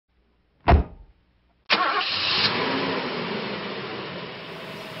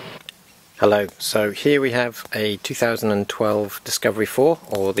Hello, so here we have a 2012 Discovery 4,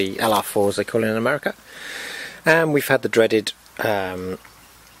 or the LR4 as they call it in America, and we've had the dreaded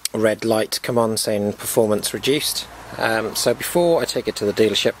red light come on saying performance reduced. So before I take it to the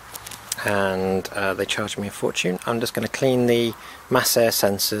dealership and they charge me a fortune, I'm just going to clean the mass air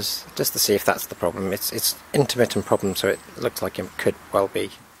sensors just to see if that's the problem. It's intermittent problem, so it looks like it could well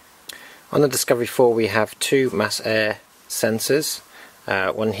be. On the Discovery 4 we have two mass air sensors,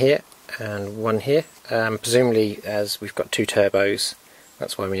 one here and one here, presumably as we've got two turbos,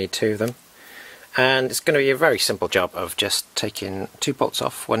 that's why we need two of them. And it's going to be a very simple job of just taking two bolts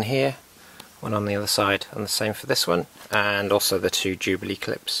off, one here, one on the other side, and the same for this one, and also the two Jubilee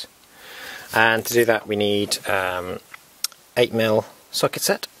clips. And to do that we need 8mm socket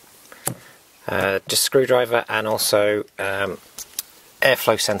set, just screwdriver, and also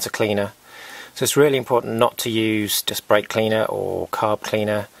airflow sensor cleaner. So it's really important not to use just brake cleaner or carb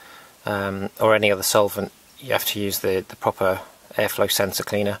cleaner or any other solvent. You have to use the proper airflow sensor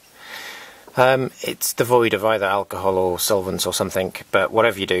cleaner. It's devoid of either alcohol or solvents or something, but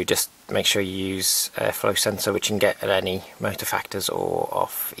whatever you do, just make sure you use airflow sensor, which you can get at any Motor Factors or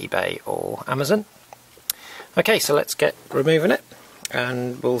off eBay or Amazon. Okay, so let's get removing it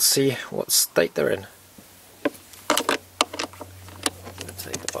and we'll see what state they're in. Let's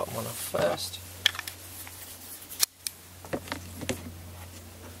take the bottom one off first.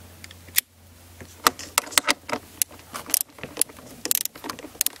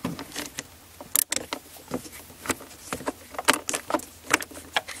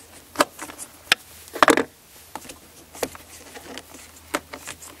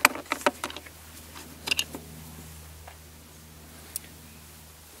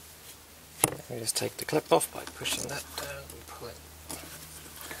 We just take the clip off by pushing that down and pull it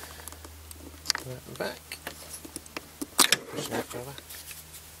back, pushing it further.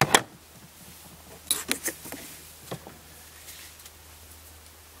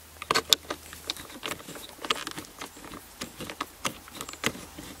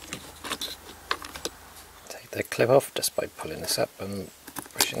 Take the clip off just by pulling this up and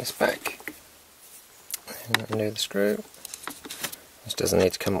pushing this back, and undo the screw. This doesn't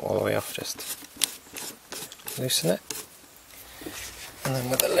need to come all the way off, just loosen it, and then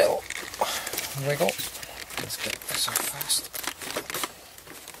with a little wiggle, let's get this off first.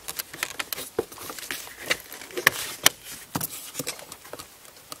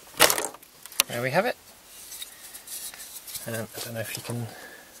 There we have it, and I don't know if you can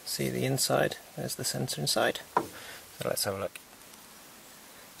see the inside. There's the sensor inside, so let's have a look.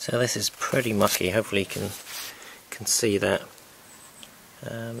 So this is pretty mucky. Hopefully you can see that.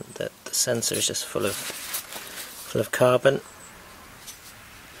 That the sensor is just full of carbon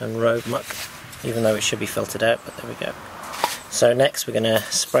and road muck, even though it should be filtered out, but there we go. So next we're going to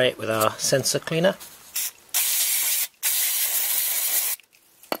spray it with our sensor cleaner.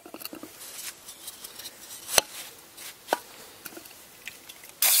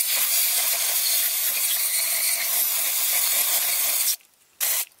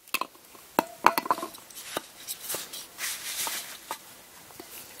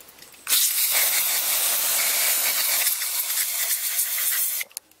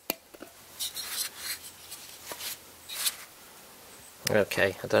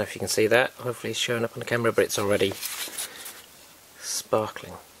 Okay, I don't know if you can see that, hopefully it's showing up on the camera, but it's already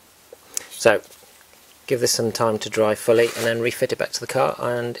sparkling. So, give this some time to dry fully and then refit it back to the car,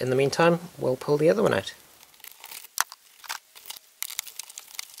 and in the meantime we'll pull the other one out.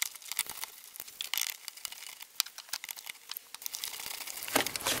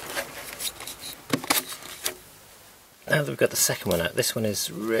 Now that we've got the second one out, this one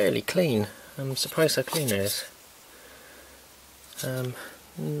is really clean. I'm surprised how clean it is.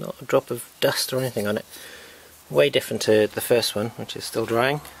 Not a drop of dust or anything on it. Way different to the first one, which is still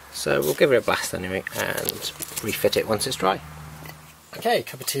drying. So we'll give it a blast anyway and refit it once it's dry. Okay, a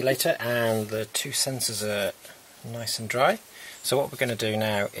cup of tea later, and the two sensors are nice and dry. So what we're going to do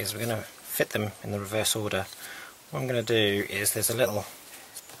now is we're going to fit them in the reverse order. What I'm going to do is, there's a little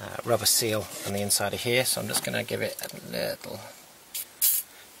rubber seal on the inside of here, so I'm just going to give it a little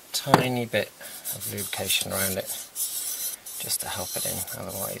tiny bit of lubrication around it, just to help it in.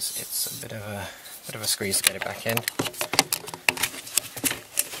 Otherwise it's a bit of a squeeze to get it back in.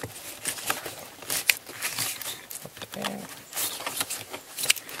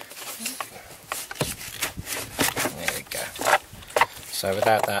 There we go. So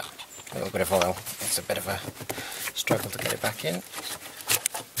without that little bit of oil, it's a bit of a struggle to get it back in.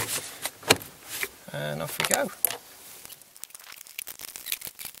 And off we go.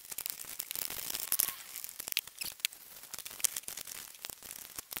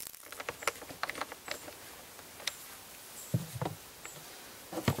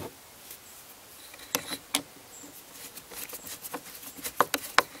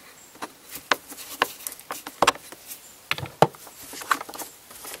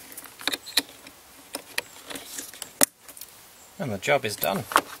 And the job is done.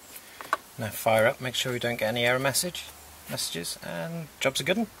 Now fire up, make sure we don't get any error messages, and job's a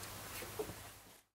good one.